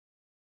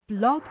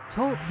Blog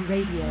Talk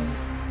Radio.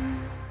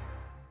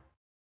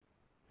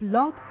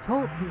 Blog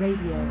Talk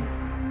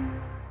Radio.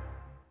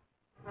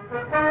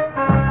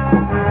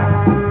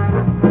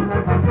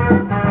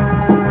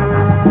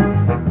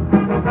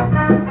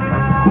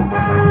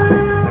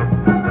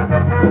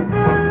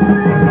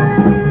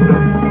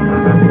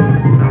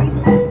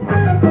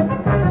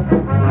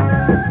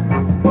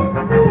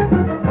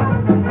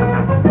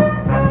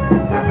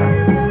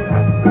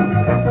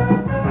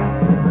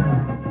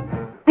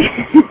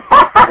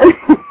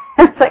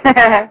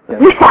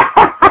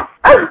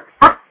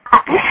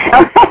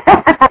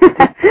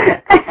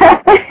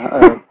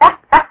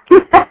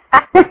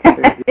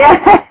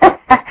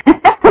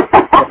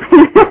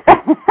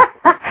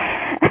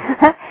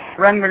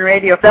 Rundgren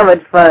Radio, so much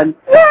fun.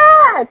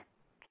 Yes!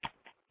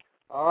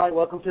 All right,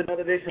 welcome to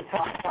another edition of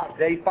Toddstock,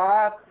 Day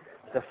 5.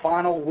 The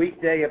final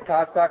weekday of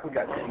Toddstock. We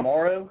got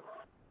tomorrow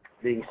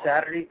being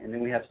Saturday, and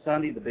then we have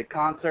Sunday, the big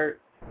concert.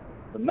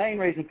 The main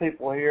reason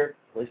people are here,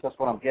 at least that's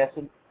what I'm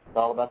guessing, it's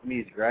all about the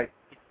music, right?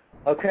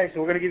 Okay, so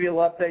we're going to give you a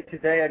little update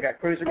today. I got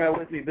Cruiser Mail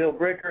with me, Bill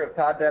Bricker of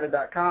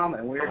ToddData.com,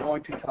 and we're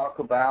going to talk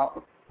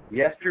about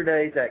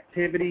yesterday's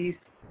activities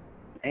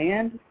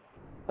and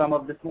some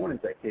of this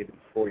morning's activities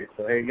for you.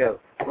 So here you go.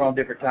 We're on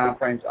different time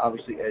frames,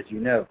 obviously, as you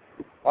know.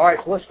 All right,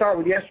 so let's start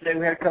with yesterday.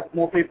 We had a couple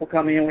more people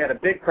come in. We had a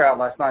big crowd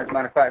last night, as a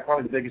matter of fact,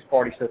 probably the biggest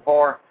party so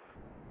far.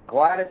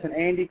 Gladys and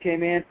Andy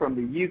came in from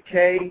the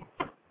UK.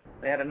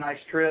 They had a nice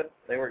trip.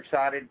 They were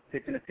excited,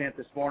 pitching a tent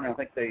this morning.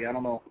 I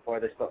don't know why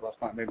they slept last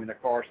night, maybe in their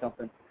car or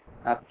something.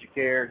 Not that you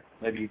care.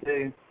 Maybe you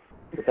do.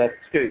 But that's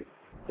the scoop.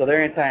 So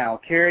they're in town.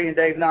 Carrie and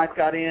Dave Knight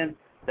got in.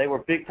 They were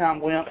big-time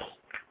wimps.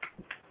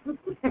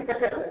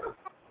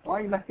 Why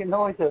are you making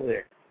noise over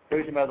there?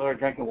 Cruising by the door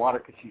drinking water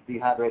because she's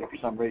dehydrated for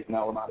some reason.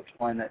 I will not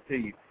explain that to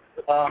you.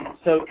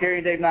 So Carrie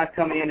and Dave Knight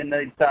come in, and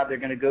they decide they're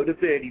going to go to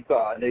bed.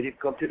 And they didn't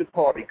come to the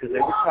party because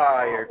they were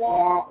tired.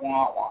 Wah,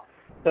 wah, wah.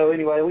 So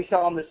anyway, we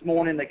saw them this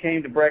morning. They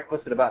came to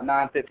breakfast at about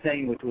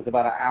 9:15, which was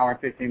about an hour and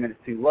 15 minutes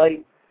too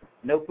late.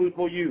 No food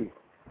for you.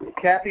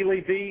 Kathy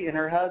Lee B and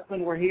her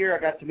husband were here. I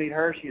got to meet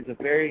her. She is a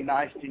very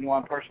nice,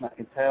 genuine person, I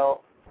can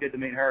tell. It's good to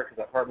meet her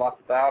because I've heard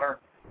lots about her.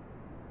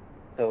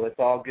 So it's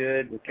all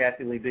good with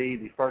Kathy Lee B,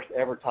 the first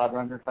ever Todd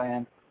Rundgren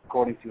fan,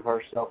 according to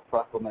her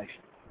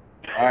self-proclamation.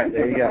 All right,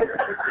 there you go.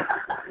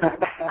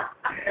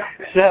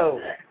 So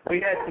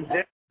we had some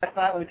dinner last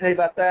night. Let me tell you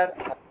about that.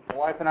 My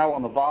wife and I were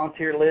on the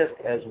volunteer list,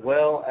 as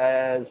well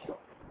as,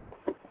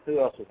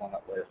 who else was on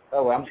that list?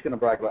 Oh, well, I'm just going to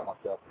brag about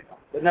myself.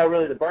 But no,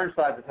 really, the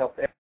Burnsides have helped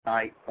every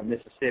night from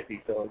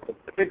Mississippi, so it's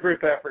a big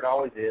group effort,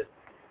 always is.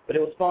 But it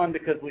was fun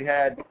because we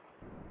had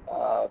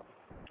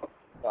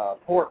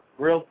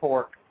grilled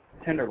pork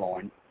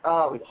tenderloin.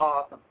 Oh, it was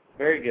awesome.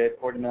 Very good.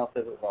 Courtney Mel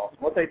says it was awesome.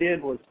 What they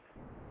did was,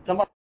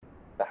 somebody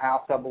at the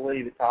house, I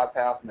believe, at Todd's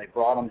house, and they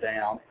brought them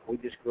down. We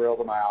just grilled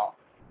them out.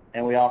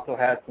 And we also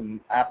had some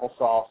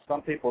applesauce.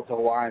 Some people, it's a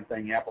Hawaiian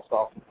thing,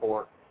 applesauce and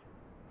pork,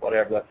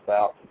 whatever that's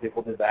about. Some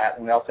people did that.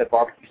 And we also had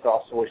barbecue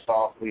sauce, soy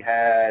sauce. We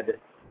had,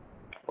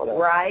 what else?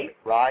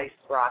 Rice.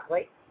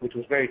 Broccoli. Which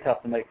was very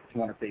tough to make for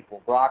 200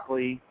 people.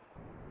 Broccoli.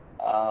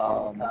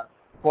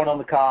 Corn on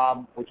the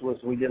cob, which was,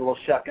 we did a little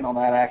shucking on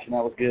that action.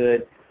 That was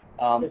good.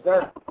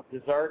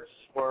 Desserts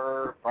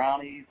were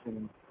brownies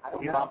and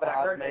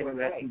pies, maybe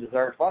we had some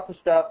desserts. Lots of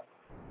stuff.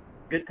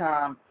 Good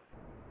time.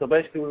 So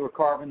basically we were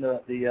carving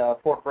the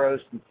pork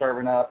roast and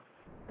serving up,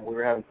 and we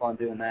were having fun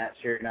doing that.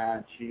 Sherry and I,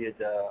 and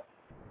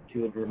she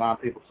would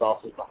remind people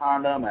sauces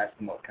behind them, ask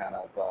them what kind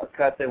of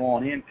cut they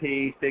want, in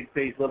piece, big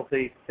piece, little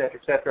piece, et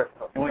cetera,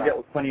 and we got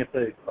with plenty of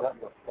food.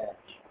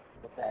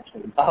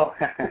 Oh,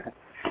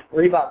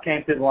 Reebok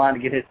came to the line to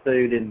get his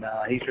food, and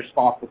he's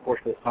responsible, of course,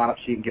 for the sign-up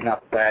sheet and giving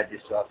out the badges.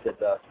 So I said,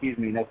 excuse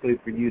me, no food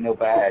for you, no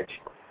badge.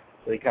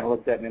 So he kind of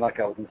looked at me like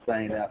I was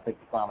insane, and I think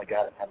he finally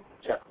got it and had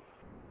a chuckle.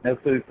 No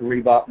food for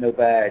Reebok, no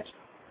badge.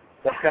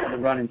 That's kind of the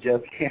running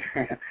joke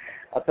here.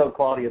 I told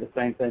Claudia the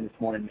same thing this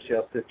morning,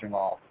 Michelle's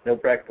sister-in-law. No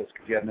breakfast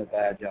because you have no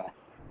badge on.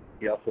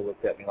 He also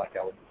looked at me like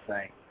I was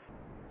insane.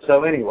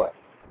 So anyway,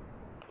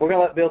 we're going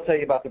to let Bill tell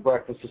you about the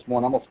breakfast this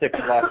morning. I'm going to stick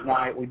with last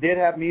night. We did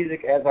have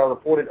music, as I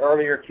reported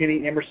earlier.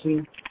 Kenny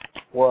Emerson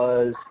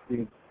was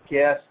the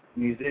guest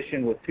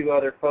musician with two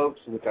other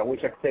folks, which I wish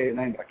I could tell you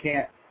the name, but I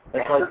can't.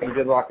 They played some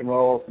good rock and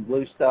roll, some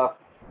blues stuff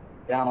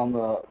down on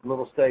the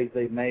little stage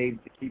they've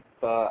made to keep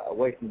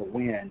away from the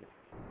wind,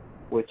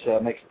 which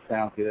makes it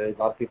sound good. A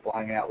lot of people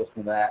hanging out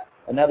listening to that.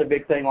 Another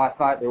big thing last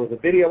night, there was a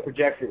video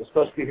projector. It was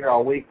supposed to be here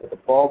all week, but the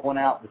bulb went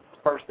out the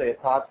first day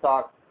at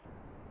Toddstock.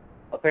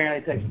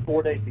 Apparently it takes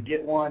 4 days to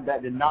get one.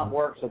 That did not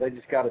work, so they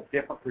just got a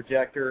different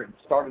projector and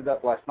started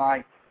up last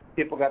night.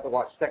 People got to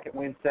watch Second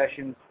Wind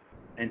sessions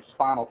and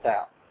Spinal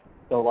Tap.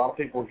 So a lot of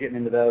people were getting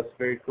into those.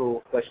 Very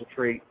cool, special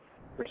treat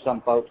for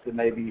some folks that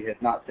maybe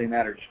have not seen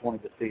that or just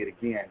wanted to see it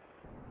again.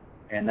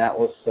 And that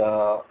was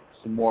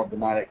some more of the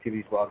night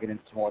activities. Well, I'll get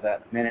into some more of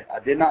that in a minute. I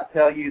did not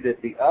tell you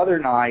that the other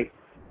night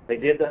they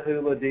did the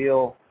hula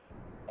deal,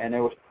 and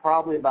there was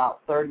probably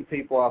about 30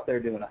 people out there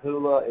doing a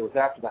hula. It was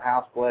after the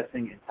house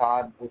blessing, and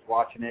Todd was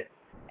watching it.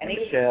 And he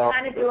was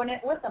kind of doing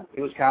it with them.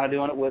 He was kind of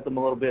doing it with them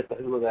a little bit, the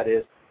hula, that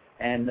is.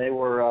 and they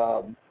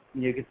were,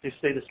 you could just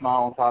see the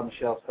smile on Todd and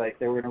Michelle's face.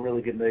 They were in a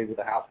really good mood with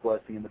the house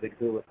blessing and the big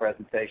hula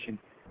presentation.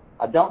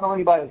 I don't know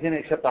anybody was in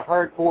it except I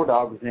heard Four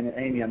Dog was in it.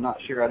 Amy, I'm not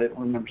sure. I didn't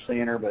remember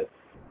seeing her, but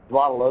a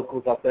lot of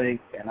locals, I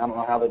think, and I don't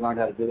know how they learned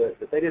how to do it,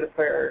 but they did a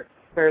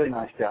fairly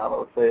nice job, I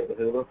would say, at the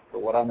hula, for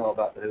what I know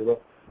about the hula,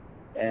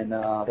 and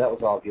that was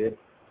all good.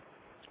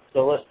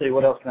 So let's see,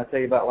 what else can I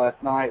tell you about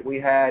last night? We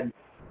had,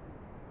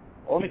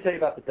 well, let me tell you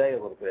about the day a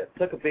little bit.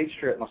 Took a beach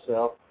trip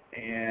myself,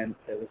 and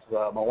it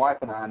was my wife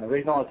and I, and the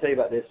reason I want to tell you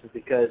about this is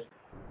because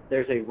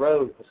there's a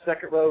road, the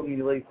second road when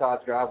you leave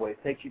Todd's driveway.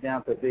 It takes you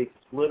down to a beach.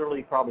 It's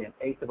literally probably an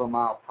eighth of a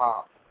mile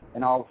top.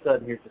 And all of a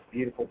sudden, here's this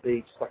beautiful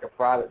beach. It's like a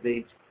private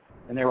beach.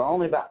 And there were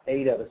only about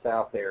 8 of us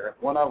out there.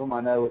 One of them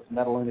I know is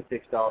Metal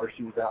Lunatic's daughter.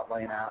 She was out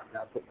laying out, and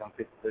I was putting on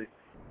 52.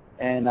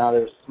 And there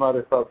was some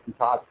other folks from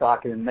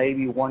Toddstock, and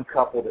maybe one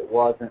couple that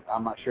wasn't.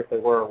 I'm not sure if they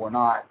were or were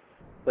not.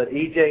 But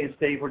EJ and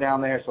Steve were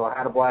down there, so I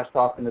had a blast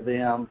talking to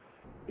them.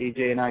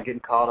 EJ and I getting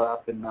caught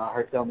up, and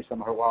her telling me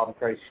some of her wild and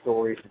crazy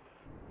stories.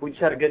 We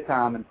just had a good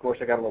time, and, of course,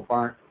 I got a little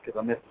burnt because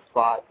I missed the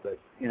spot. But,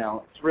 you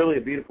know, it's really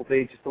a beautiful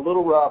beach. It's a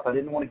little rough. I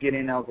didn't want to get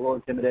in. I was a little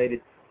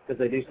intimidated because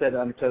they do say the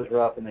undertow's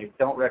rough, and they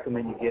don't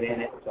recommend you get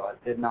in it, so I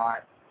did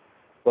not.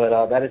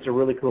 But that is a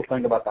really cool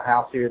thing about the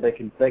house here. They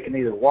can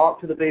either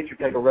walk to the beach or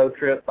take a road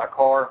trip by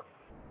car.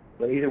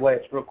 But either way,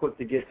 it's real quick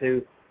to get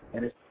to,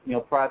 and it's, you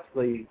know,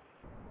 practically,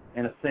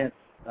 in a sense,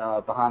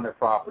 behind their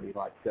property.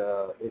 Like,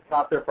 it's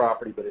not their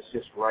property, but it's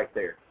just right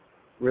there.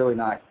 Really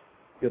nice,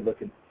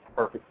 good-looking,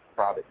 perfect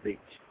private beach.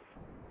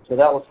 So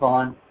that was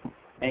fun.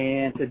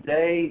 And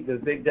today, the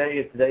big day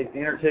is today's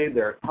InterTube.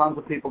 There are tons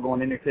of people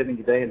going InterTubing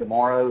today and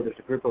tomorrow. There's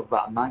a group of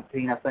about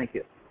 19, I think,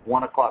 at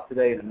 1 o'clock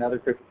today, and another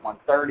group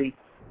at 1:30.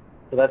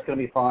 So that's going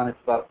to be fun. It's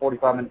about a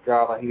 45-minute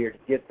drive out here to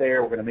get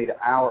there. We're going to meet an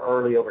hour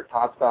early over at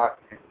Toddstock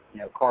and, you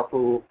know,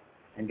 carpool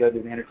and go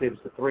do the InterTube.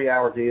 It's a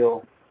 3-hour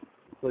deal,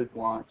 includes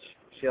lunch.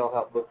 Michelle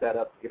helped book that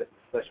up to get us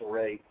a special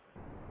rate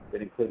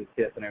that included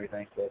tip and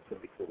everything, so that's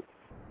going to be cool.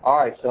 All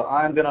right, so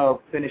I'm going to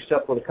finish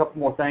up with a couple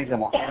more things.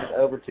 I'm going to hand it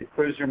over to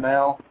Cruiser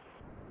Mel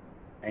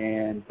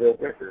and Bill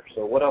Bricker.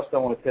 So what else do I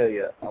want to tell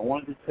you? I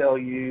wanted to tell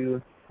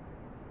you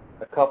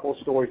a couple of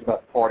stories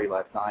about the party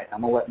last night.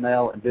 I'm going to let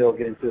Mel and Bill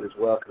get into it as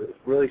well because it was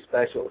really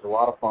special. It was a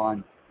lot of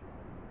fun.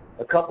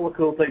 A couple of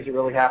cool things that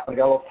really happened. I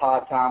got a little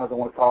pod time, as I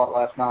want to call it,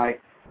 last night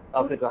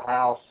up at the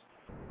house.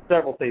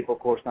 Several people,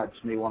 of course, not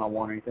just me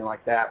one-on-one or anything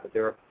like that, but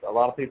there were a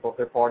lot of people up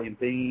there partying.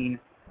 Bean,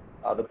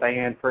 the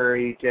band,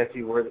 Prairie, Jesse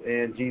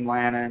and Gene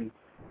Lannon,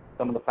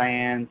 some of the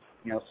fans,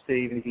 you know,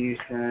 Steve in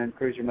Houston,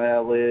 Cruiser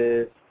Mel,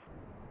 Liz,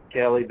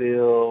 Kelly,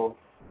 Bill,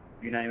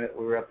 you name it,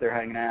 we were up there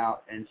hanging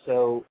out. And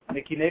so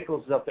Mickey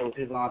Nichols is up there with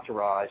his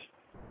entourage,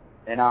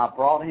 and I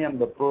brought him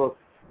the book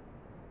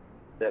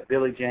that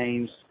Billy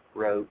James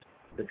wrote,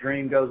 The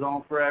Dream Goes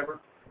On Forever.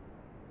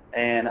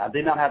 And I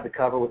did not have the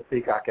cover with the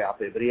peacock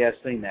outfit, but he has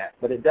seen that.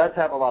 But it does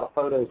have a lot of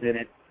photos in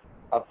it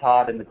of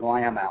Todd in the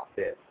glam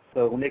outfit.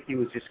 So Nicky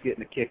was just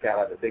getting a kick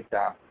out of it big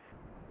time.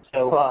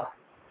 So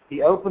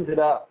he opens it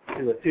up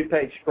to a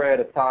 2-page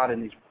spread of Todd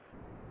in these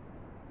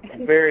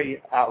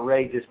very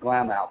outrageous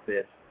glam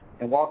outfits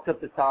and walks up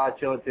to Todd,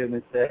 showing it to him,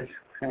 and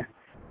says,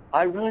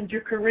 I ruined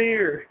your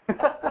career.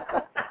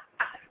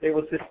 It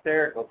was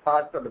hysterical.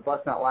 Todd started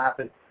busting out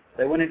laughing.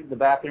 They went into the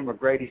bathroom where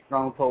Grady's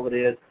throne pole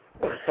is.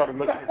 They started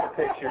looking at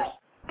the pictures,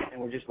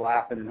 and we're just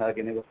laughing and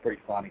hugging. It was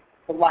pretty funny.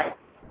 The light.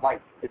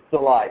 It's the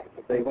light.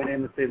 They went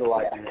in to see the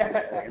light.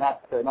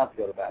 Not to go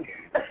to the bathroom.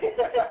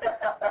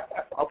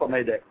 I hope I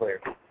made that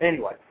clear.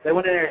 Anyway, they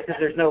went in there because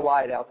there's no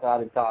light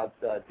outside in Todd's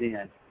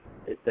den.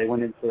 They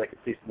went in so they could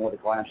see some more of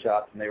the glam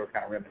shots, and they were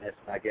kind of reminiscent,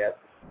 I guess,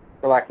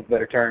 for lack of a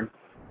better term.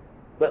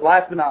 But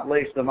last but not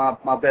least,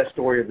 my best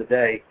story of the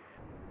day,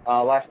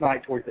 last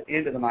night towards the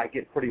end of the night,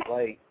 getting pretty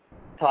late,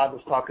 Todd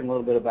was talking a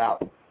little bit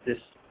about this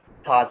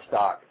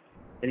Toddstock,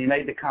 and he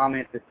made the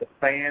comment that the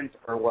fans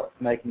are what's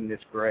making this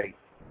great.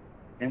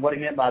 And what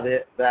he meant by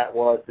that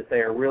was that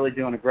they are really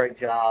doing a great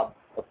job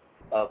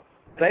of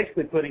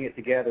basically putting it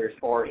together as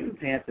far as the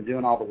tents and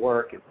doing all the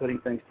work and putting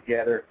things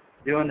together,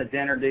 doing the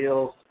dinner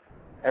deals.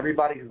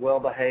 Everybody's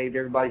well-behaved.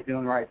 Everybody's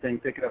doing the right thing,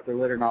 picking up their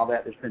litter and all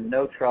that. There's been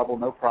no trouble,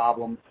 no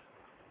problems.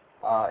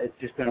 It's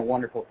just been a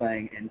wonderful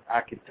thing, and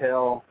I could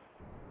tell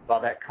by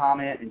that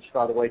comment and just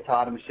by the way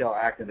Todd and Michelle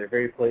acted, they're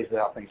very pleased with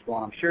how things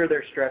going. I'm sure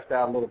they're stressed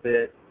out a little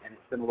bit, and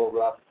it's been a little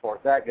rough as far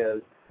as that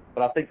goes.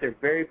 But I think they're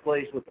very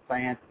pleased with the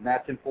fans, and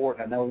that's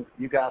important. I know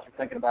you guys are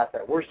thinking about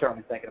that. We're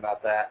certainly thinking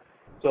about that.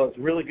 So it's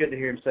really good to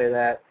hear him say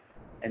that,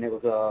 and it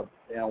was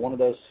one of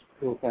those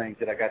cool things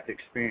that I got to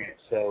experience.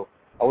 So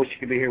I wish you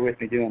could be here with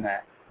me doing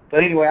that.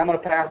 But anyway, I'm going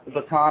to pass the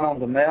baton on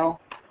to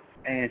Mel,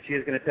 and she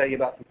is going to tell you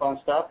about some fun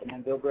stuff, and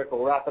then Bill Brick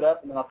will wrap it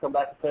up, and then I'll come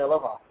back and say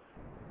aloha.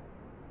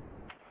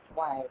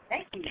 Why,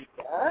 thank you,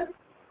 Doug.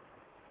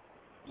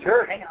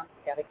 Sure. Hang on.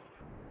 Got to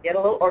get a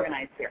little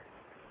organized here.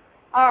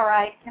 All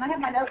right. Can I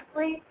have my notes,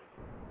 please?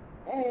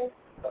 Hey.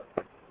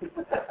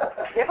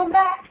 Give them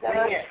back, Doug.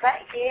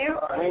 Thank you.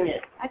 Wing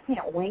it. I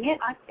can't wing it.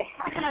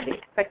 How can I be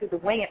expected to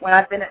wing it when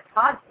I've been at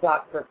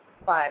Toddstock for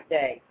 5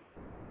 days?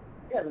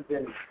 You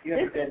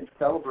haven't been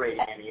celebrating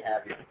any,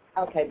 have you?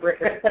 Okay,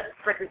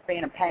 Bricker's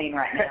being a pain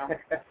right now.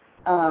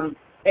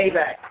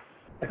 Payback.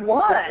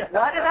 What?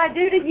 What did I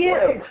do to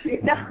you?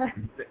 No.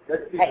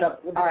 Hey,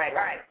 all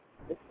right.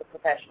 This is a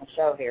professional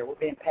show here. We're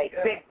being paid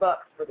big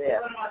bucks for this.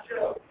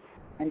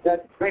 And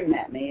Doug's screaming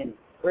at me, and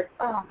Rick,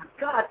 oh my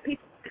God,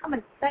 people come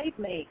and save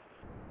me.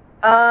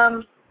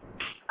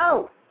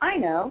 Oh, I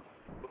know.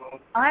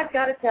 I've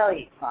got to tell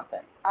you something.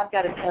 I've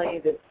got to tell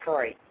you this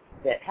story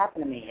that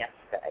happened to me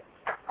yesterday.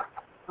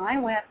 I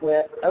went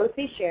with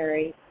O.C.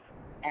 Sherry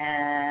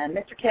and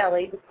Mr.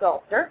 Kelly, the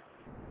sculptor,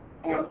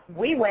 and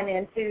we went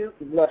into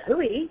La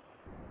Hui,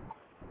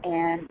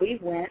 and we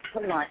went to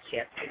lunch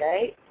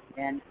yesterday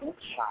and went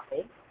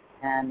shopping,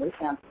 and we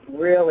found some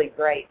really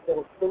great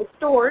little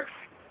stores,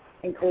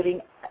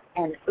 including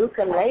an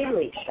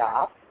ukulele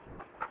shop,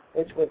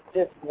 which was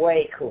just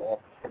way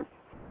cool.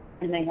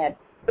 And they had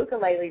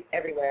ukuleles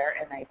everywhere,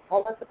 and they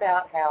told us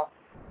about how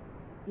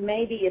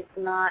maybe it's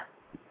not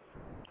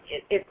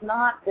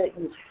that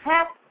you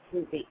have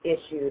to be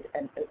issued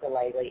an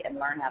ukulele and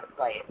learn how to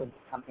play it when you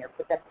come here,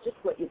 but that's just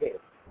what you do.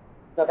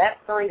 So that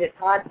story that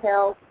Todd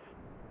tells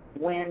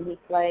when he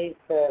plays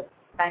the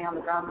Bang on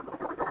the Drum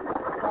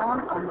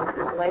song on the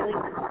ukulele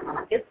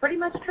is pretty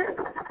much true.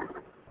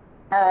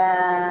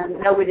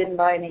 No, we didn't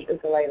buy any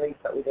ukuleles,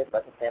 but we did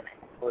look at them,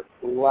 and it was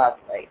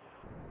lovely.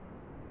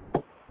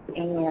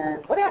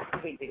 And what else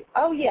did we do?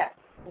 Oh, yes,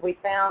 we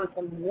found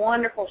some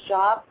wonderful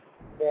shops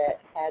that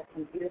had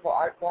some beautiful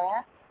art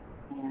glass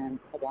and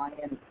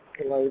Hawaiian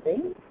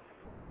clothing.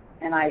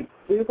 And I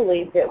do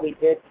believe that we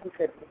did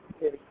contribute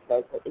to the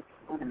local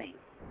economy.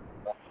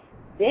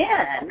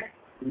 Then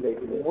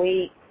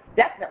we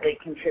definitely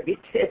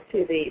contributed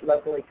to the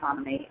local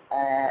economy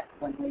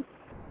when we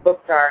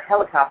booked our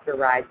helicopter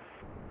ride.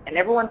 And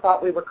everyone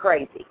thought we were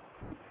crazy.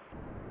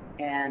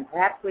 And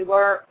perhaps we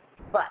were,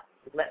 but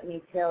let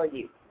me tell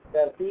you,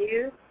 the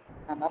views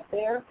from up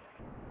there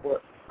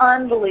were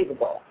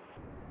unbelievable.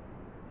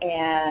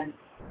 And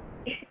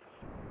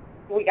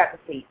we got to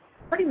see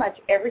pretty much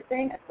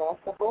everything across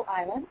the whole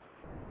island.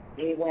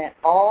 We went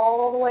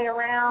all the way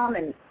around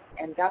and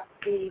got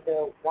to see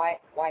the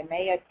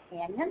Waimea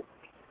Canyon.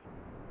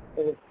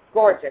 It was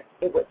gorgeous.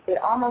 It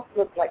almost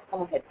looked like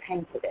someone had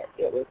painted it.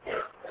 It was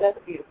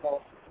just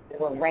beautiful. There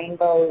were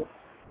rainbows.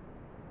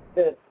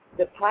 The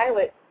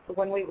pilot,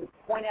 when we would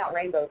point out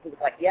rainbows, he was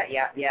like, yeah,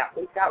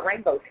 we've got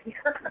rainbows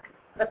here.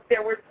 But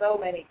there were so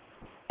many.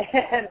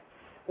 And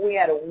we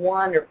had a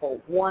wonderful,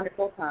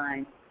 wonderful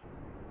time.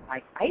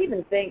 I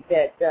even think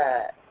that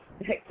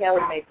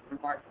Kelly made some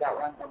remarks about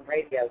Rundgren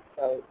radio,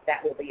 so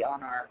that will be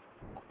on our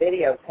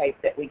videotape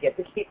that we get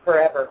to keep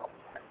forever.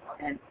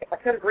 And if I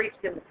could have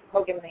reached him and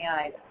poke him in the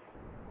eyes,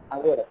 I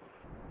would have.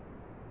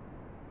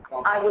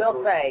 I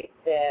will say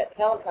that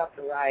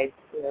helicopter rides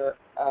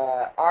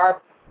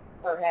are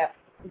perhaps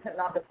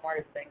not the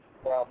smartest things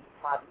in the world.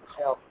 Todd and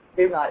Michelle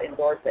do not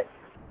endorse it.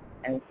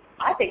 And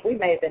I think we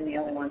may have been the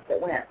only ones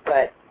that went,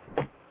 but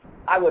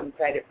I wouldn't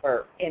trade it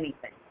for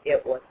anything.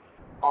 It was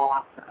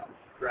awesome.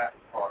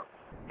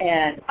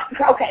 And,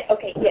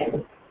 okay, yes.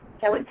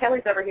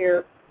 Kelly's over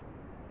here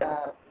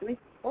doing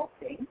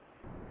sculpting,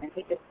 and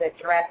he just said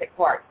Jurassic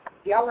Park.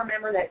 Do y'all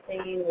remember that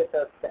scene with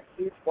the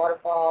huge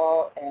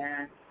waterfall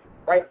and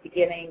right at the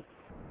beginning,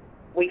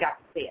 we got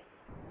to see it.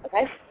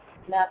 Okay?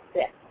 That's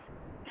it.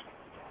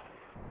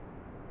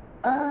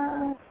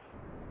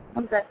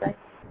 What does that say?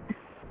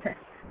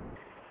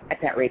 I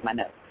can't read my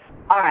notes.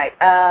 All right.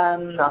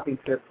 Shopping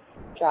trip.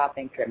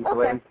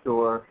 Okay.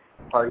 Store.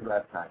 Party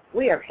last time.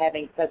 We are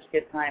having such a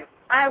good time.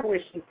 I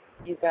wish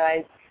you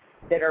guys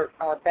that are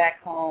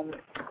back home,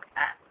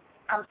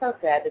 I'm so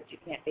sad that you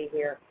can't be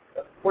here.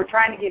 We're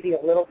trying to give you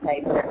a little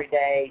taste every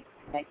day,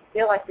 make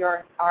you feel like you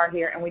are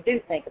here, and we do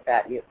think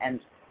about you. And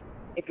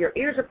if your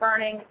ears are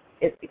burning,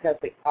 it's because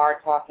we are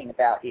talking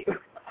about you.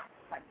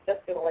 I'm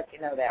just going to let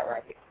you know that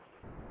right here.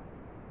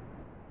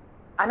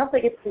 I don't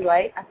think it's too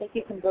late. I think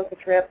you can book a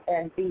trip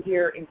and be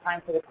here in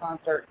time for the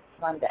concert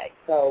Sunday.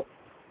 So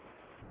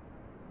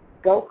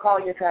go call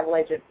your travel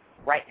agent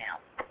right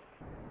now.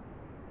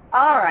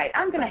 All right,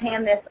 I'm going to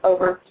hand this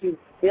over to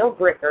Bill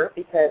Bricker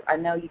because I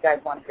know you guys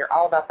want to hear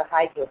all about the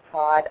hike with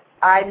Todd.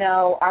 I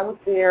know. I was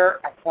there.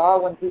 I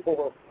saw when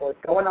people were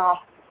going off,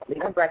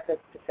 leaving breakfast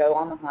to go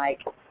on the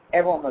hike.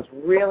 Everyone was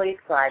really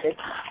excited.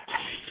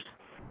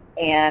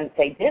 And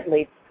they did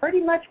leave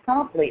pretty much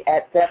promptly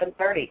at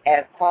 7:30,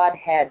 as Todd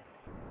had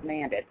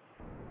commanded.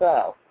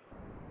 So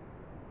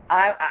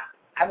I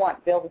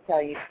want Bill to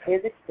tell you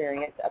his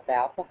experience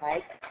about the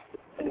hike,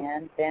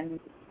 and then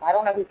I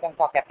don't know who's going to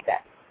talk after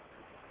that.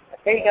 But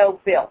there you go,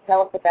 Bill.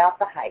 Tell us about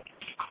the hike.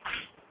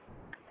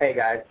 Hey,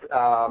 guys.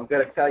 I'm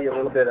going to tell you a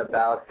little bit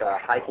about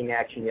hiking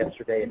action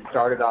yesterday. It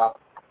started off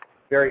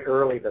very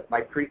early, but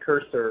my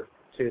precursor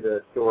to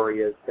the story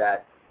is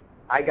that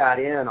I got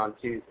in on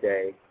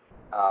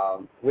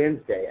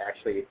Wednesday,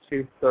 actually, at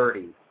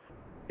 2:30.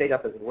 Stayed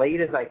up as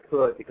late as I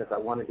could because I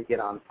wanted to get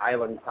on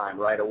island time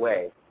right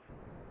away.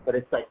 But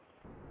it's like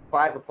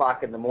 5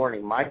 o'clock in the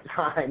morning, my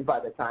time, by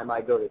the time I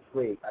go to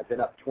sleep. I've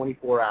been up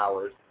 24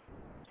 hours.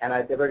 And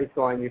everybody's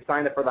going, you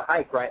signed up for the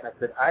hike, right? And I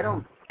said, I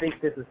don't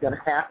think this is going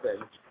to happen.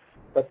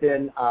 But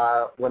then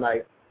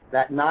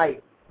that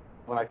night,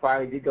 when I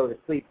finally did go to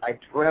sleep, I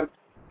dreamt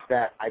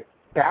that I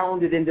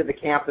bounded into the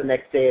camp the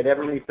next day, and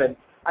everybody said,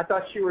 I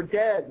thought you were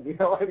dead. You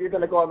know, you're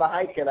going to go on the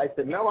hike. And I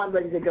said, no, I'm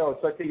ready to go.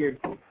 So I figured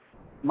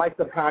my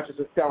subconscious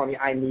was telling me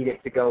I needed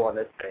to go on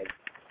this thing.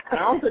 And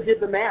I also did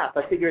the math.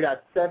 I figured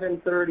out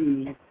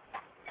 7:30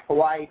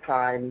 Hawaii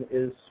time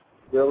is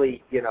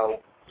really,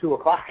 2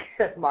 o'clock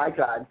at my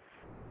time.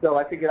 So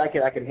I figured I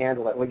can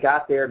handle it. We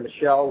got there, and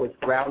Michelle was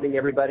rounding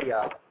everybody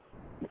up.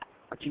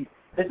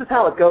 This is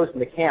how it goes in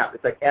the camp.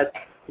 It's like, as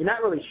you're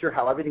not really sure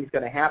how everything's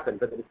going to happen,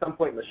 but at some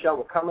point Michelle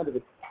will come into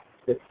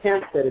the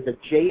tent that is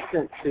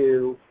adjacent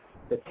to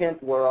the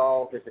tent where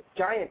there's a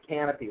giant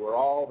canopy where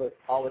all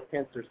the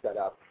tents are set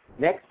up.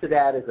 Next to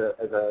that is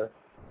a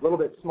little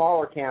bit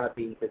smaller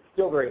canopy that's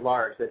still very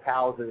large that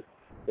houses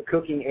the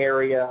cooking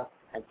area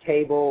and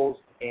tables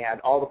and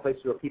all the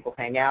places where people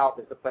hang out.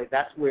 There's a place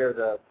that's where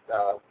the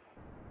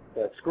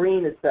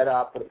screen is set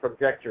up for the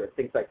projector and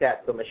things like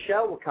that. So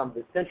Michelle will come to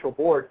the central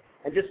board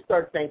and just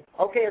start saying,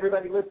 okay,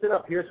 everybody, listen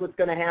up. Here's what's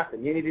going to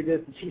happen. You need to do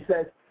this. And she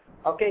says,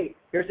 okay,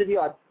 here's the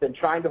deal. I've been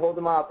trying to hold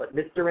them off, but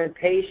Mr.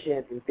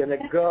 Impatient is going to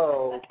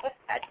go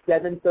at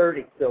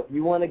 7:30. So if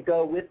you want to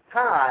go with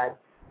Todd,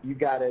 you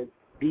got to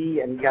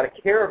and you got a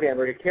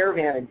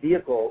caravan and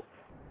vehicles.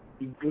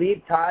 You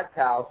leave Todd's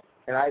house,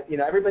 and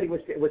everybody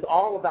it was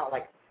all about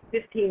like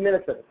 15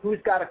 minutes of it. Who's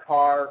got a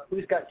car?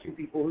 Who's got 2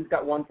 people? Who's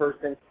got 1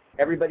 person?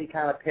 Everybody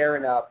kind of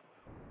pairing up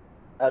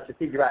to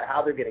figure out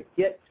how they're going to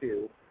get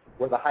to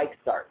where the hike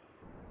starts.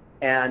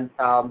 And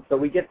so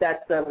we get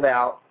that settled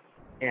out,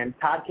 and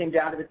Todd came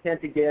down to the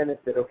tent again and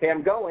said, okay,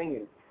 I'm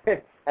going.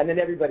 And then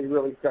everybody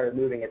really started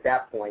moving at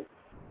that point.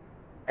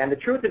 And the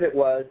truth of it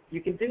was,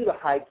 you can do the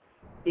hike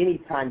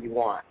anytime you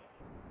want.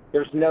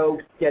 There's no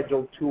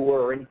scheduled tour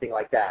or anything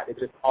like that. It's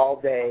just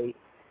all day.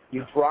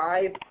 You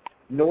drive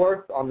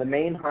north on the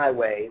main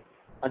highway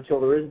until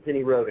there isn't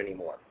any road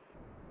anymore.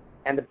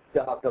 And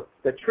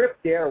the trip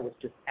there was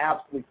just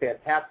absolutely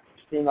fantastic,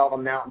 seeing all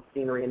the mountain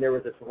scenery, and there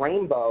was this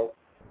rainbow.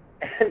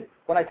 And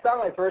when I saw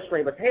my first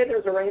rainbow, hey,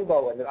 there's a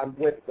rainbow, and I'm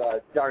with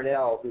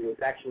Darnell, who is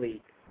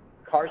actually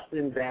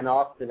Carson Van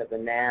Austin of the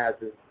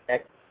Naz's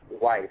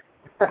ex-wife.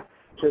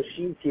 So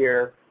she's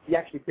here. She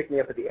actually picked me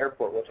up at the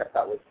airport, which I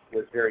thought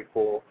was very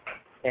cool,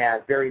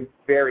 and very,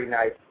 very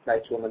nice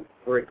woman.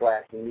 Very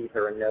glad to meet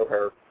her and know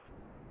her.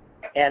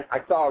 And I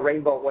saw a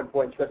rainbow at one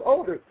point, and she goes,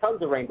 oh, there's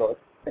tons of rainbows.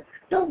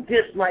 Don't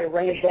diss my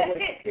rainbow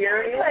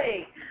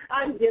experience.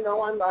 I'm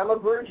a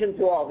virgin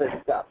to all this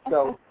stuff.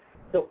 So,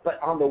 but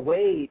on the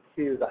way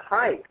to the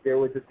hike, there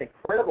was this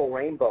incredible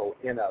rainbow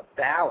in a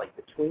valley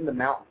between the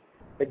mountains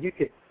that you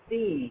could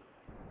see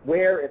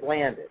where it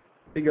landed.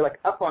 So you're like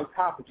up on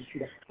top, and you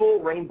shoot a full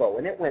rainbow,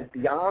 and it went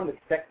beyond the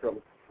spectrum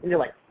into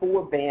like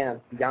 4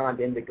 bands beyond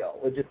indigo.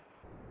 It was just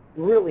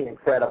really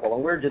incredible,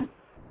 and we're just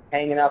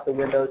hanging out the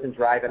windows and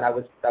driving. I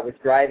went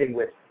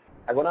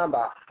on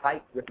a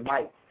hike with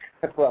Mike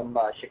from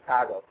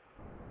Chicago,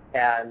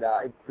 and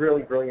it's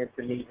really brilliant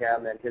to meet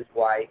him and his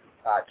wife.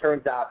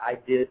 Turns out I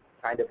did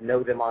kind of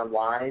know them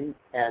online,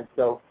 and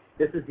so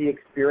this is the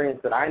experience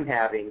that I'm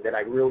having that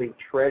I really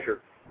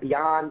treasure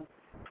beyond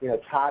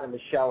Todd and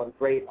Michelle and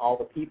great, all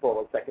the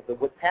people. It's like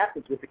what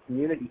happens with the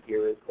community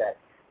here is that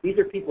these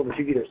are people that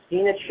you've either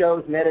seen at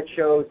shows, met at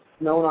shows,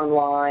 known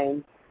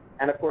online,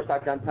 and of course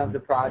I've done tons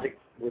of projects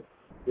with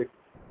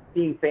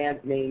seeing fans'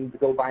 names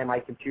go by my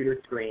computer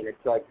screen. It's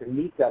like to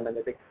meet them and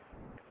they think,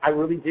 I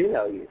really do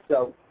know you.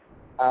 So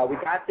we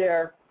got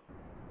there,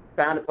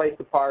 found a place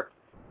to park.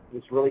 It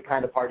was really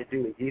kind of hard to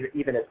do.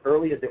 Even as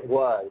early as it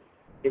was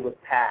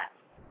packed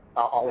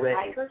already.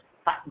 The hikers?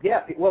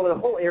 Yeah, well, the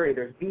whole area,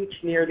 there's beach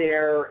near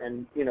there,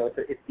 and,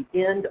 it's the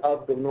end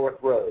of the North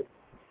Road.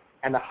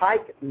 And the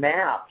hike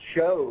map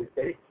shows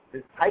that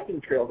this hiking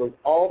trail goes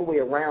all the way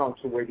around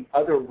to where the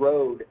other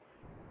road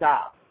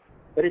stops.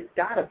 But it's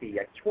got to be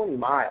like 20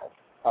 miles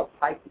of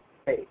hiking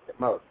pace at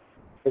most.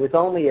 It was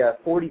only a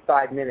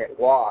 45-minute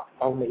walk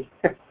only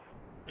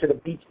to the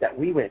beach that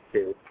we went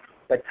to.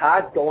 But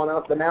Todd's going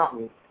up the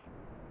mountain,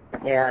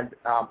 and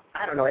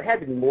I don't know, it had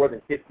to be more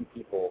than 50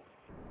 people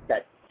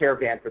that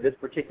caravan for this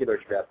particular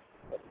trip.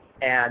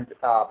 And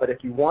but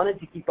if you wanted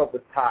to keep up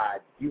with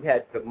Todd, you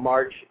had to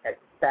march at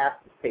the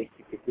fastest pace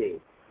you could do.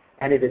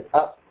 And it is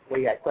up. Well,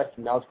 you got a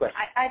question? Mel's question.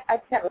 I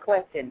just have a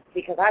question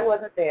because I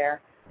wasn't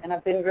there, and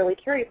I've been really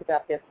curious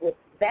about this. With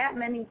that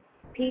many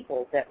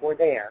people that were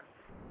there,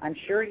 I'm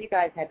sure you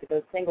guys had to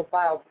go single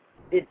file.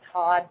 Did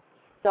Todd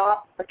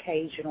stop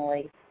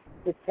occasionally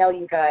to tell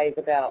you guys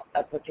about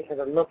a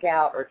particular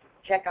lookout or to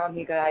check on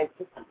you guys?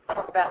 Just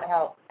talk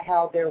about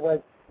how there was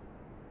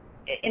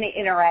any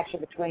interaction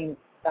between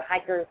the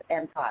hikers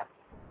and Todd.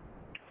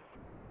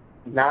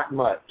 Not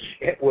much.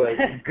 It was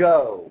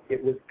go.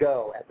 It was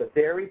go at the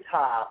very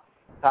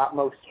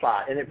topmost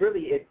spot, and it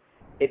really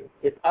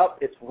it's up.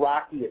 It's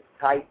rocky. It's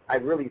tight. I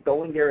really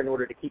going there in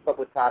order to keep up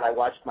with Todd. I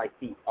watched my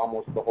feet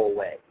almost the whole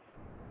way,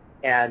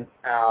 and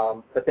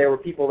but there were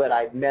people that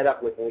I met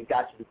up with when we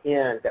got to the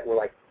end that were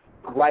like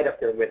right up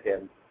there with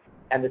him,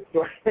 And the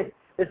story,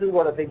 this is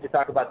one of the things to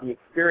talk about the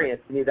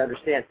experience. You need to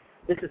understand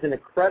this is an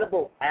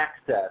incredible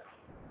access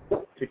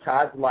to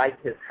Todd's life,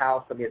 his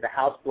house. I mean, the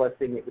house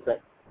blessing. It was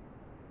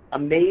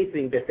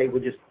amazing that they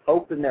would just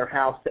open their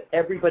house to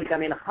everybody. I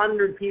mean,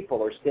 100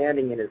 people are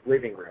standing in his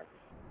living room,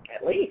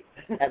 at least,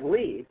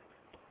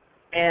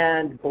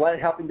 and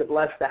helping to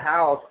bless the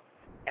house.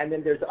 And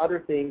then there's other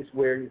things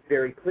where it's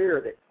very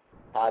clear that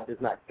Todd does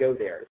not go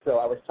there. So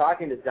I was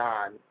talking to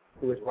Don,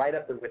 who was right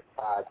up there with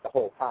Todd the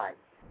whole time,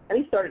 and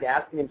he started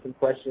asking him some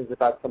questions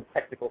about some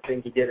technical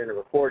thing he did in a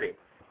recording.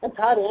 And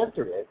Todd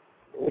answered it,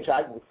 which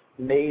I was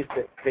amazed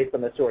at based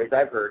on the stories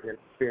I've heard and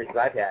experiences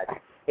I've had.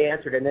 He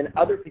answered, and then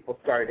other people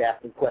started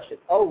asking questions.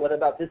 Oh, what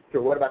about this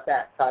or what about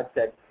that? Todd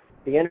said,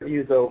 the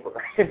interview's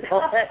over. If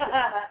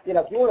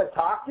you want to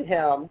talk to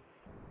him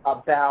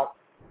about,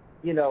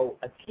 a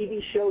TV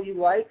show you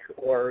like,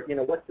 or,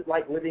 what's it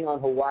like living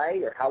on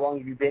Hawaii, or how long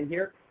have you been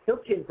here, he'll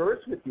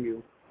converse with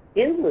you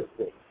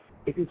endlessly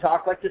if you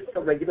talk like just a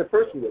regular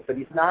person would. But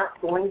he's not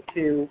going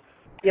to,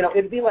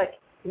 it'd be like,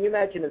 can you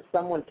imagine if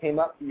someone came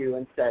up to you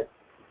and said,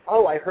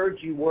 oh, I heard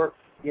you work,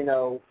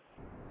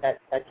 at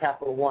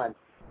Capital One.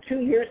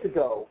 2 years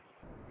ago,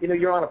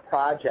 you're on a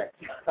project.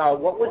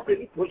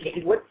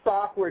 What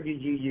software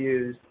did you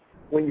use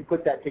when you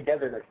put that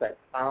together? And it's like,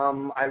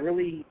 I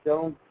really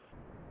don't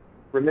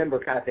remember,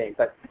 kind of thing.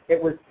 But it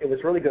was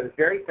really good. It was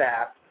very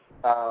fast.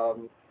 Up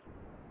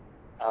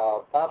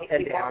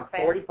and down,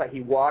 45.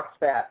 He walks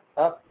fast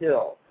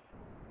uphill,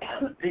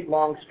 big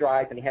long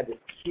strides, and he had this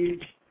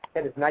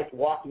nice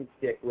walking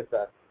stick with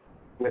a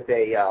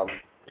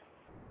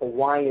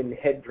Hawaiian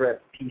headdress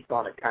piece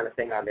on it, kind of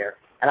thing on there.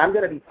 And I'm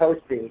going to be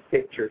posting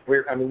pictures.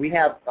 We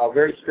have a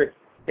very strict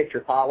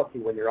picture policy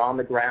when you're on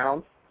the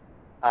ground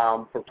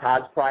for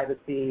Todd's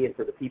privacy and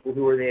for the people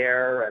who are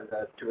there, and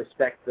to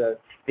respect the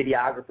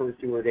videographers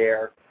who are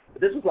there.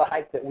 But this was a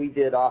hike that we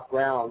did off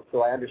ground,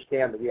 so I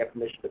understand that we have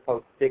permission to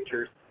post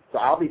pictures. So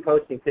I'll be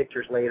posting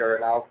pictures later,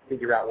 and I'll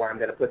figure out where I'm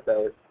going to put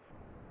those.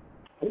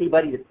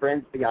 Anybody that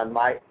friends me on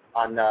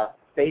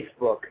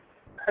Facebook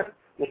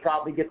will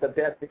probably get the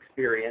best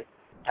experience.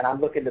 And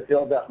I'm looking to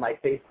build up my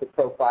Facebook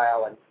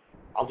profile, and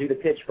I'll do the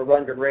pitch for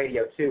Rundgren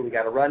Radio, too. We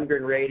got a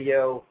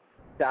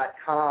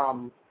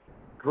RundgrenRadio.com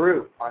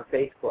group on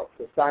Facebook,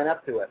 so sign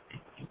up to it.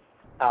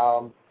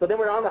 So then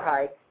we're on the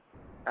hike,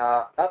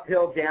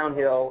 uphill,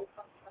 downhill.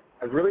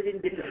 I really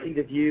didn't get to see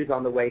the views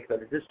on the way, so I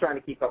was just trying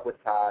to keep up with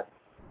Todd.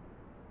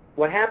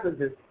 What happens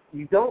is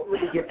you don't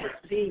really get to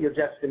see your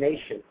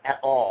destination at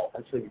all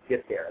until you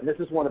get there. And this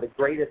is one of the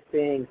greatest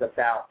things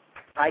about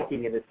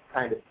hiking in this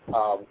kind of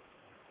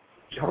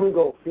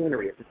jungle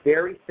scenery. It's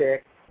very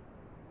thick.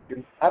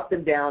 You're up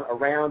and down,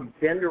 around, you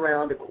bend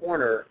around a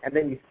corner, and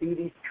then you see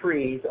these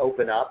trees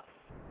open up.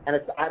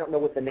 And I don't know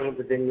what the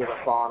names of any of the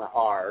fauna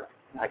are.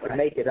 I can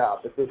make it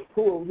up. It's this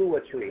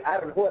Pualua tree. I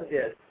don't know what it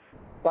is.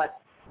 But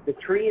the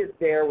tree is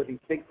there with these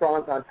big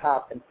fronds on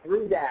top, and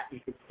through that you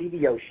can see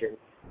the ocean.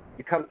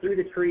 You come through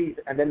the trees,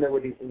 and then there were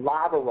these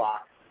lava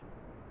rocks,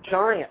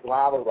 giant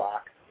lava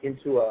rocks,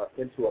 into a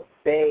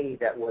bay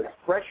that was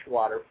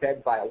freshwater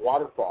fed by a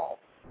waterfall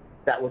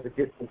that was a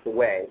distance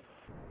away.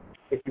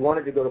 If you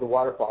wanted to go to the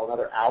waterfall,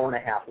 another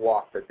hour-and-a-half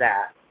walk for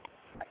that.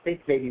 I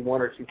think maybe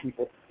one or two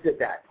people did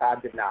that.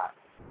 Todd did not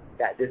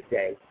this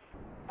day.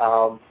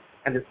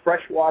 And there's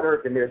fresh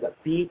water, then there's a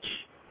beach.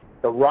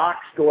 The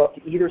rocks go up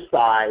to either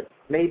side.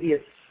 Maybe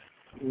it's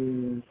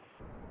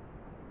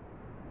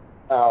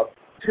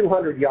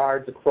 200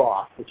 yards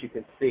across, which you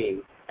can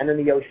see, and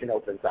then the ocean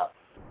opens up.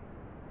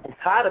 And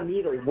Todd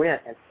immediately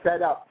went and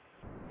set up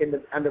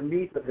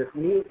underneath of this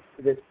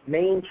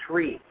main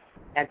tree.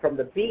 And from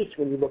the beach,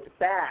 when you looked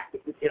back,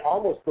 it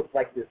almost looked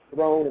like this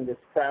throne and this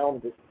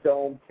crown, this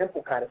dome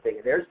temple kind of thing.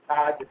 And there's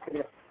Todd just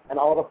sitting, and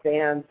all the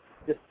fans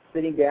just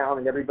sitting down,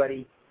 and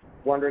everybody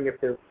wondering if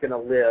they're going to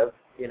live,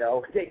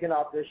 taking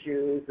off their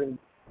shoes. And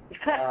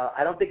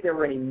I don't think there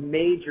were any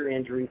major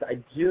injuries. I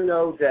do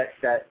know that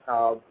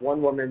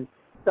one woman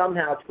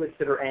somehow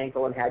twisted her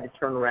ankle and had to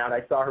turn around.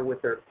 I saw her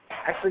with her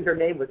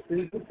name was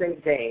Susan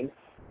St. James,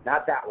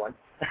 not that one.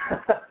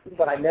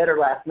 But I met her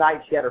last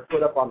night. She had her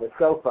foot up on the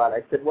sofa, and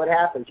I said, what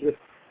happened? She was,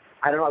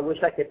 I don't know, I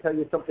wish I could tell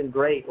you something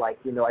great, like,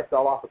 I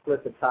fell off a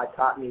cliff and Todd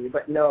caught me.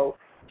 But no,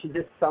 she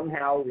just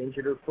somehow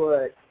injured her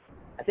foot.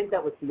 I think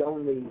that was the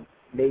only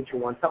major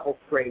one, a couple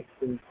scrapes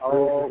and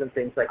bruises and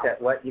things like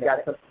that. What? You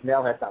got something?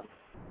 Mel has something.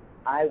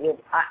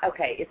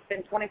 Okay, it's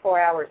been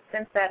 24 hours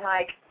since that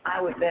hike. I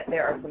would bet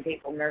there are some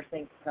people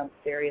nursing some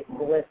serious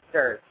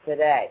blisters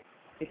today,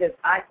 because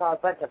I saw a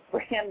bunch of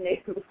brand new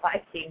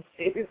hiking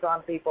shoes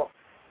on people,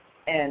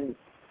 and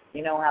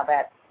you know how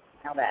that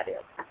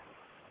is.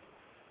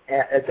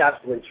 It's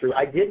absolutely true.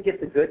 I did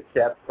get the good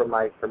tip from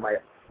my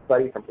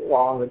buddy from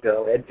long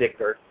ago, Ed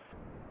Dicker.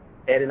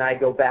 Ed and I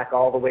go back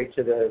all the way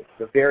to the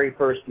very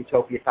first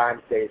Utopia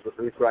Times days with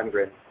Ruth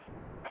Rundgren,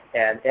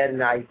 and Ed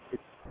and I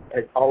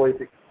has always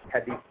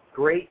had these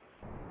great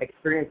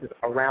experiences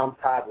around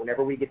Todd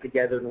whenever we get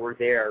together and we're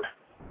there.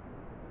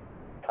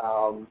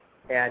 And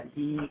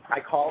I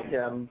called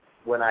him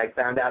when I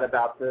found out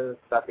about the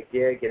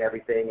gig and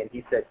everything, and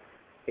he said,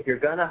 if you're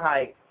going to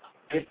hike,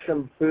 get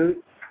some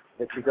boots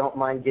that you don't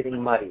mind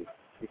getting muddy,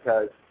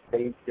 because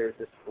there's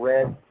this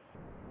red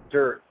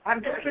dirt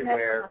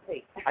everywhere.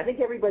 I think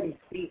everybody's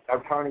feet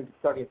are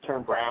starting to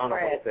turn brown a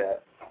little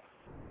bit.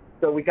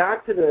 So we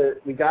got to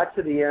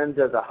the end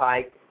of the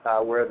hike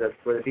where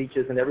the beach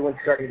is, and everyone's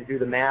starting to do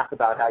the math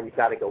about how you've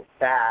got to go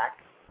back.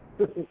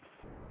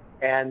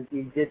 And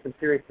we did some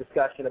serious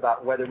discussion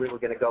about whether we were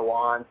going to go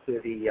on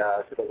to the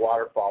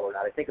waterfall or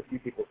not. I think a few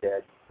people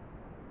did.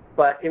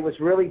 But it was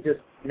really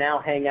just now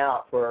hang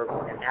out for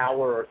an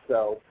hour or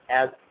so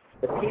as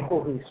the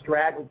people who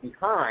straggled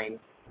behind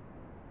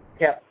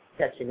kept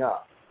catching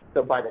up.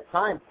 So by the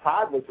time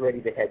Todd was ready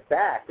to head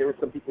back, there were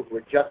some people who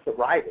were just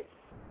arriving,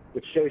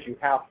 which shows you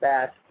how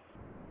fast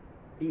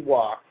he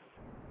walked.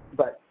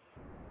 But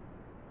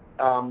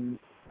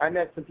I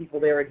met some people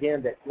there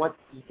again that once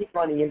you keep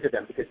running into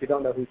them because you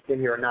don't know who's been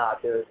here or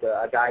not. There's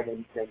a guy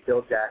named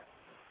Bill Jack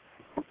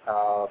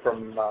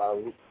from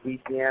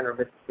Louisiana or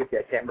Mississippi.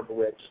 I can't remember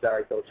which.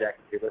 Sorry, Bill Jack,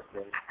 if you're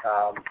listening.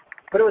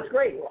 But it was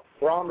great.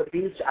 We're on the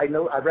beach. I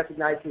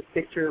recognized his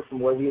picture from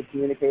where we had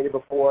communicated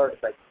before.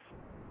 It's like,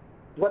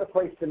 what a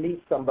place to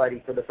meet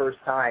somebody for the first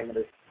time at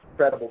this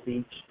incredible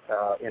beach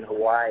in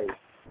Hawaii.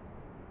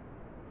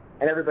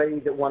 And everybody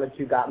that wanted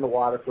to got in the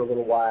water for a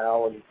little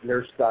while and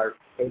nursed our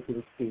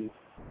aching feet.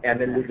 And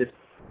then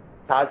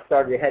Todd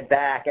started to head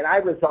back, and I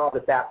resolved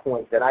at that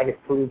point that I had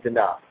proved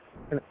enough.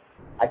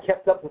 I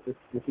kept up with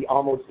the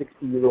almost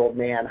 60-year-old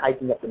man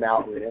hiking up the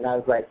mountain, and I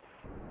was like,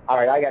 all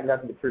right, I got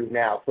nothing to prove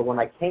now. So when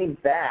I came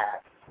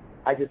back,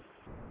 I just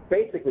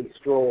basically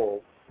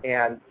strolled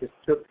and just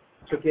took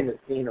in the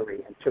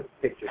scenery and took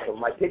pictures. So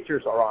my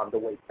pictures are on the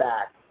way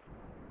back.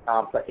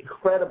 But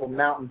incredible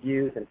mountain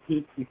views and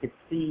peaks. You could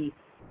see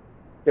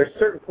there's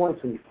certain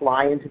points when you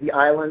fly into the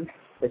island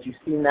that you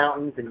see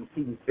mountains and you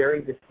see these very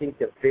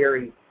distinctive,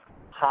 very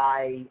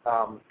high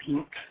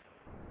peaks.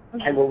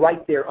 And we're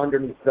right there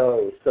underneath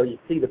those. So you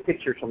see the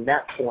pictures from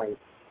that point.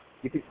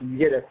 You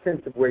get a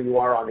sense of where you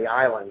are on the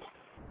island.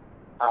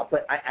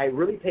 But I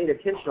really paid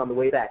attention on the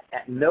way back.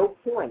 At no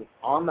point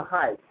on the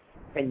hike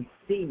can you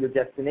see your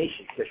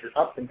destination because you're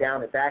up and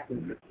down and back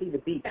and you can see the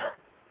beach.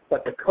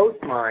 But the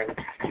coastline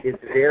is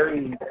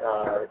very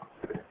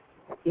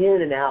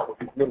in and out with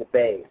these little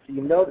bays. So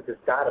you know that there's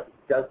got to be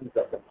dozens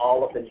of them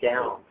all up and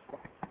down.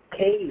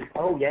 Caves,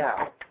 oh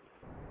yeah.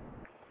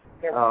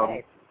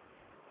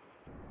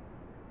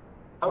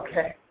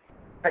 Okay,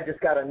 I just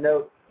got a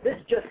note. This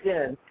just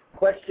in,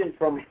 question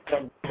from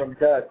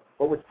Doug.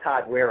 What was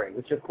Todd wearing?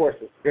 Which, of course,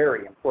 is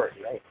very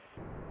important, right?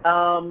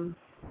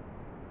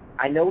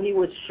 I know he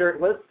was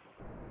shirtless.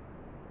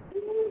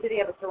 Did he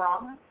have a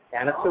sarong?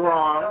 And a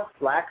sarong,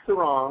 black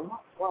sarong.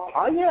 Well,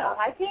 oh, yeah.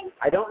 hiking?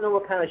 I don't know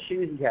what kind of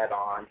shoes he had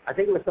on. I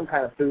think it was some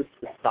kind of boots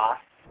with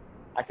socks.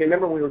 I can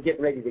remember when we were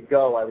getting ready to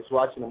go, I was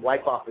watching him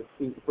wipe off his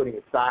feet and putting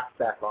his socks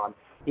back on.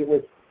 It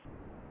was,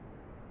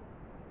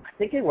 I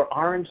think they were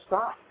orange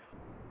socks.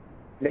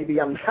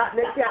 Maybe I'm not.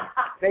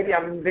 Maybe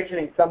I'm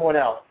envisioning someone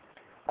else.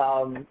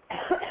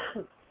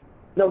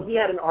 No, he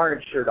had an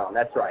orange shirt on.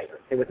 That's right.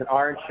 It was an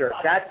orange shirt.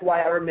 That's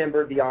why I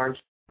remember the orange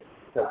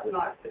shirt.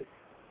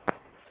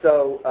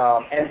 So,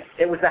 and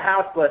it was a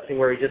house blessing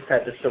where he just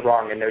had the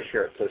sarong and no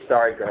shirt. So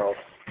sorry, girls.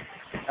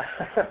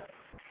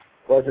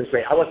 Wasn't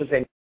great. I wasn't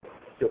paying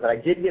attention to it, but I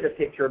did get a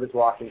picture of his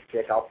walking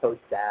stick. I'll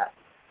post that.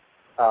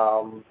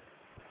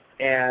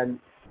 And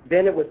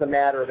then it was a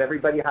matter of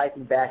everybody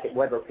hiking back at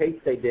whatever pace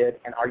they did,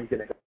 and are you going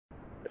to go?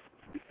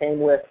 You came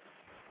with,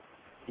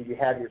 did you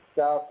have your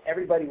stuff?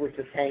 Everybody was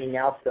just hanging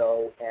out,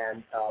 though,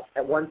 and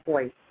at one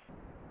point,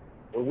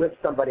 we're with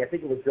somebody, I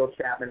think it was Bill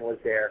Chapman was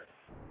there,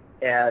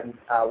 and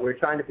we were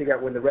trying to figure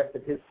out when the rest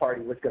of his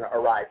party was going to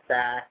arrive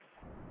back,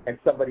 and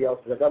somebody else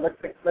was like, oh,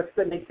 let's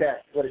make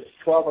that,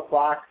 12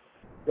 o'clock?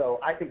 So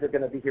I think they're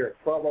going to be here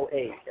at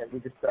 12:08, and we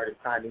just started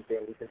timing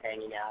things and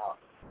hanging out.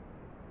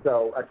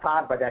 So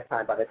Todd, by the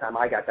time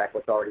I got back,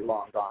 was already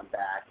long gone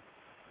back.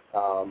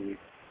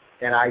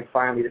 And I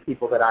finally, the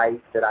people that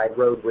I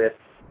rode with,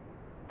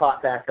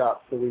 caught back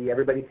up. So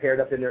everybody paired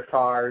up in their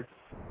cars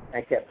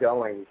and kept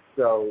going.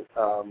 So,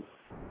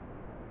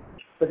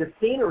 but the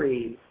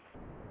scenery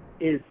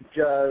is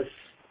just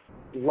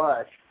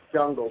lush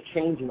jungle,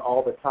 changing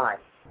all the time.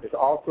 There's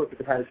all sorts of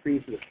the kind of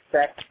trees you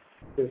expect.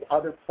 There's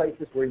other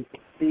places where you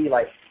can see,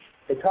 like,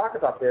 they talk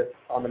about this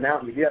on the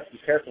mountain. You do have to be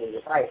careful when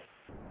you hike,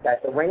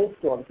 that the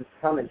rainstorms just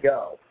come and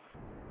go.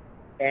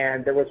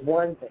 And there was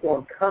one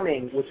storm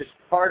coming, which is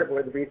part of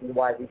the reason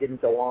why we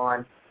didn't go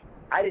on.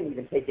 I didn't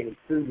even take any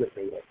food with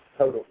me, a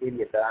total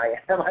idiot that I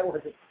am.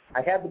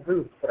 I had the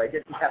boots, but I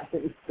didn't have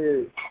any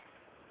food.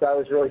 So I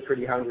was really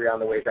pretty hungry on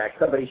the way back.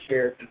 Somebody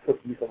shared some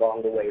cookies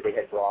along the way they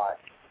had brought.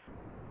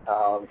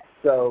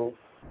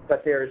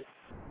 But there's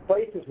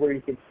places where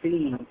you can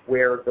see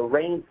where the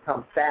rains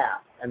come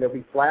fast, and there'll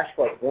be flash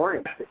flood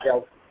warnings.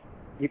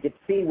 You can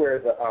see where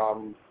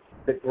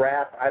the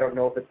grass, I don't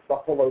know if it's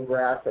buffalo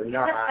grass or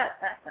not.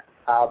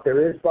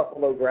 There is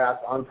buffalo grass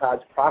on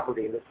Todd's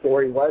property, and the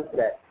story was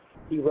that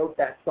he wrote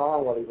that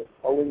song while he was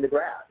mowing the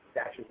grass.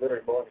 He's actually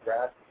literally mowing the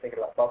grass, thinking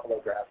about buffalo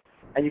grass.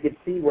 and you can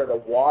see where the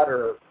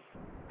water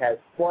has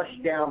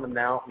flushed down the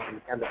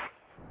mountain,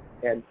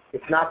 and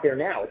it's not there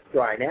now. It's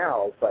dry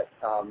now, but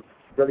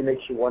really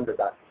makes you wonder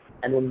about it.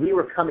 And when we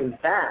were coming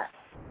back,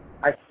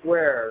 I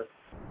swear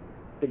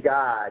to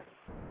God,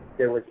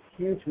 there was a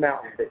huge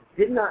mountain that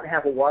did not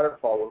have a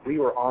waterfall when we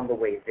were on the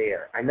way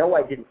there. I know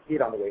I didn't see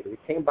it on the way there.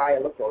 We came by, I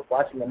looked, I was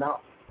watching the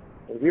mountain.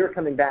 When we were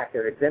coming back,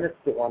 there had been a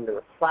storm. There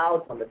were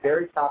clouds on the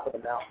very top of the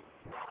mountain.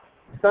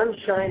 Sun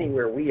shining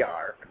where we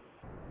are,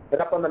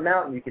 but up on the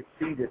mountain you could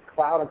see this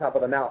cloud on top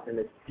of the mountain and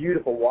this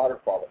beautiful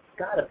waterfall. It's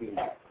got to be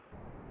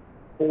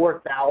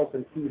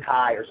 4,000 feet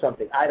high or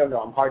something. I don't know.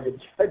 I'm hard to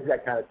judge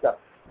that kind of stuff.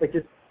 But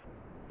just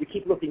you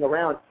keep looking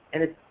around,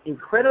 and it's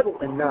incredible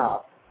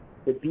enough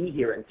to be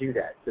here and do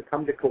that, to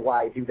come to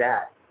Kauai, do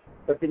that.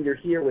 But then you're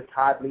here with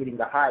Todd leading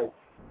the hike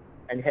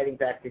and heading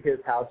back to his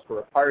house for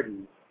a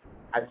party.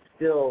 I'm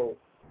still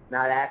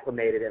not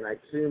acclimated, and as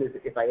soon as,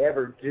 if I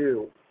ever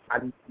do,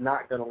 I'm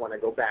not going to want to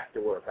go back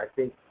to work. I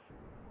think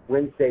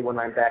Wednesday when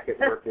I'm back at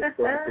work is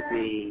going to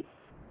be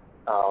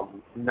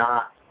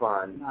not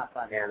fun. Not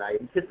fun. And I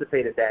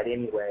anticipated that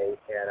anyway,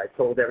 and I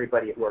told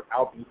everybody at work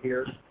I'll be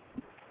here,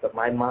 but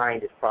my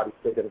mind is probably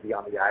still going to be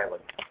on the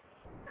island.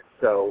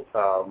 So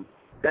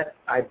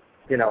I've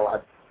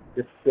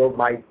just filled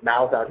my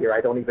mouth out here.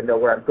 I don't even know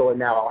where I'm going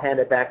now. I'll hand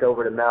it back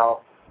over to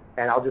Mel,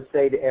 and I'll just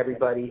say to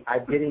everybody,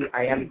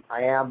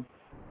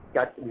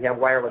 we have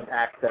wireless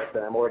access,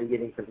 and I'm already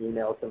getting some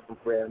emails from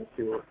friends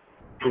who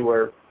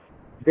are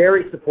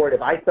very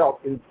supportive. I feel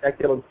in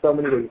so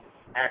many ways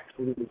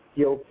absolutely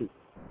guilty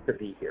to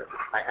be here.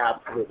 I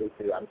absolutely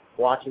do. I'm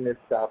watching this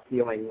stuff,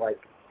 feeling like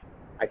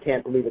I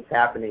can't believe it's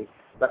happening.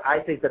 But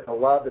I think that the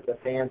love that the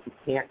fans who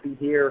can't be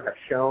here have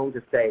shown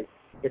to say,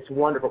 it's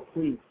wonderful,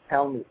 please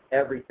tell me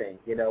everything,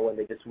 and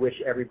they just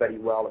wish everybody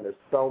well. And there's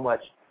so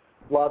much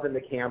love in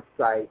the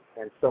campsite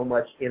and so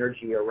much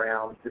energy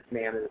around this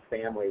man and his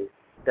family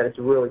that it's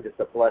really just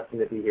a blessing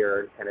to be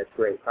here, and it's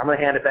great. So I'm going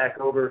to hand it back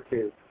over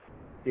to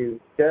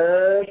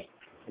Doug,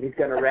 and he's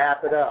going to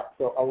wrap it up.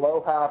 So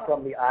aloha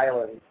from the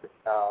island.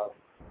 Doug's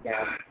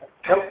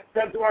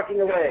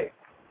walking away.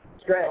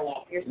 Stretch.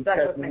 You're stuck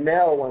with me.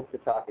 Mel wants to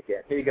talk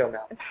again. Here you go,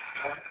 Mel.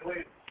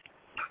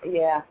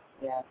 Yeah.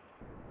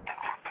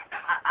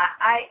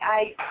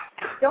 I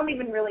don't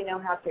even really know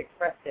how to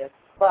express this,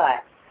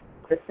 but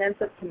the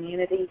sense of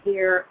community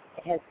here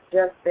has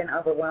just been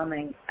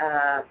overwhelming.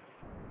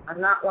 I'm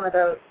not one of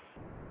those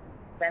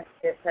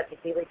sensitive,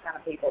 touchy-feely kind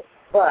of people,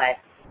 but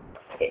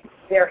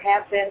there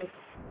have been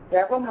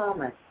several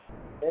moments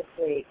this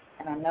week,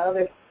 and I know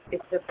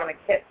it's just going to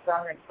get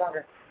stronger and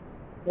stronger,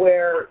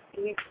 where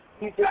you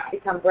just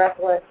become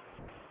breathless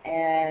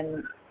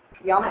and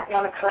you almost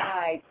want to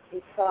cry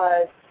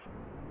because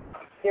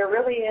there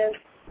really is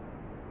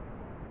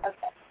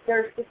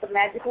there's just a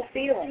magical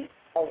feeling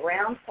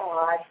around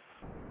Todd,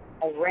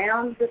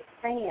 around the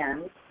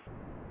fans,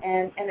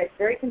 and it's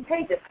very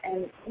contagious.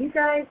 And you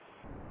guys,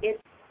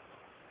 it's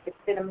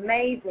been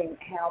amazing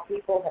how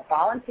people have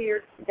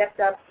volunteered, stepped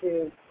up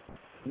to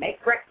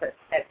make breakfast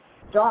at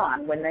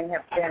dawn when they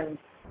have been,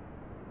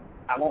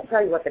 I won't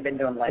tell you what they've been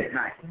doing late at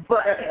night,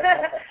 but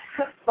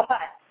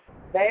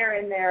they are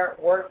in there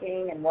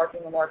working and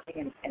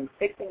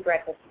fixing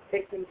breakfast,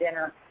 fixing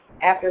dinner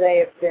after they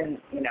have been,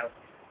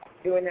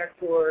 doing their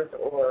tours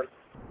or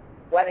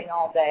sweating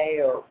all day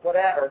or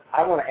whatever.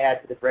 I want to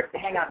add to the breakfast.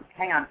 Hang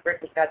on.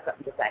 Rick has got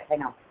something to say.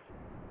 Hang on.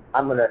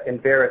 I'm going to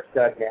embarrass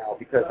Doug now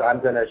because I'm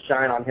going to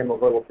shine on him a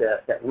little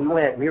bit. That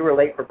we were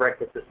late for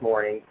breakfast this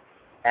morning,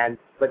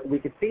 but we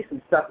could see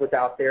some stuff was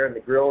out there and the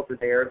grills were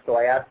there. So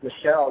I asked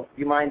Michelle,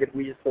 do you mind if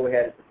we just go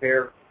ahead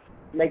and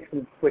make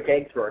some quick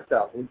eggs for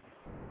ourselves? We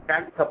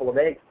cracked a couple of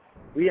eggs.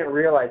 We didn't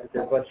realize that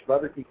there's a bunch of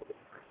other people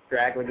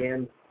straggling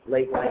in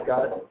late like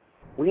us.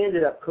 We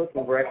ended up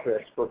cooking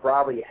breakfast for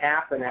probably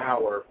half an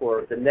hour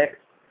for the next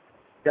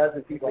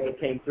dozen people that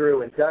came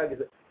through. And Doug is,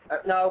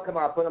 no, come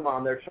on, put them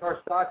on there. Our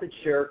sausage,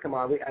 sure, come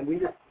on. We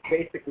just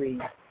basically,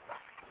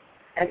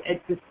 and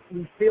it's just,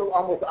 we feel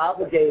almost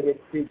obligated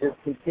to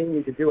just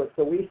continue to do it.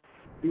 So we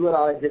went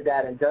on and did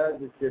that. And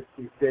Doug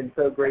he's been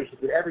so gracious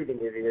with everything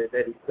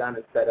that he's done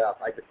and set up.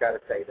 I just got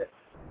to say that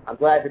I'm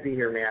glad to be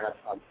here, man.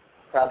 I'm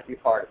proud to be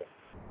part of it.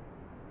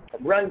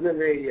 Rundgren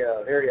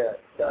Radio, there you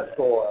go.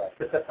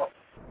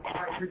 All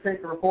right,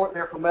 appreciate the report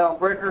there from Mel and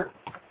Bricker.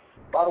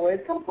 By the way,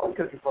 it's kind of fun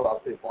cooking for a lot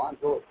of people. I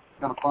enjoy it.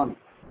 It's kind of fun.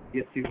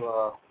 You get to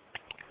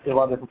see a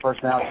lot of different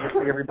personalities. I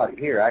think everybody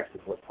here actually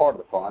was part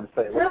of the fun.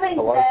 Say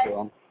hello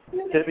to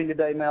them. Tipping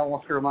today, Mel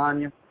wants to remind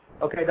you.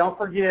 Okay, don't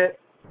forget,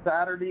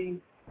 Saturday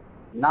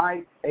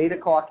night, 8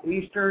 o'clock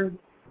Eastern,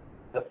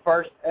 the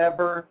first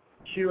ever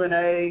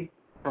Q&A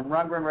from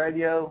Rundgren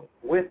Radio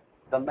with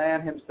the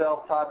man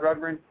himself, Todd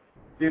Rundgren.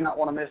 Do not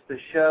want to miss this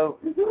show.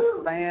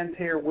 Fans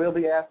here will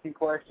be asking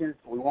questions.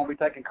 We won't be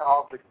taking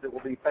calls because it will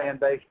be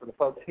fan-based for the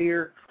folks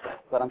here.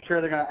 But I'm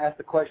sure they're going to ask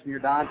the question you're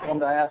dying for them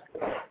to ask.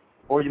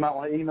 Or you might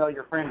want to email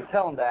your friend and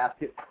tell them to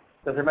ask it.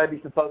 Because there may be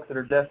some folks that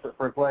are desperate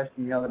for a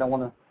question, they don't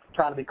want to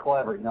try to be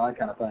clever, that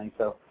kind of thing.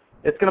 So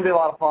it's going to be a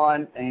lot of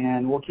fun,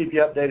 and we'll keep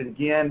you updated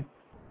again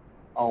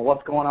on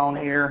what's going on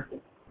here.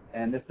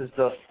 And this is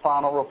the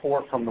final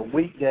report from the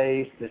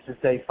weekdays. This is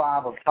day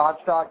 5 of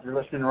Toddstock. You're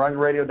listening to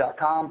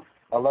RundGrenRadio.com.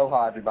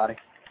 Aloha, everybody.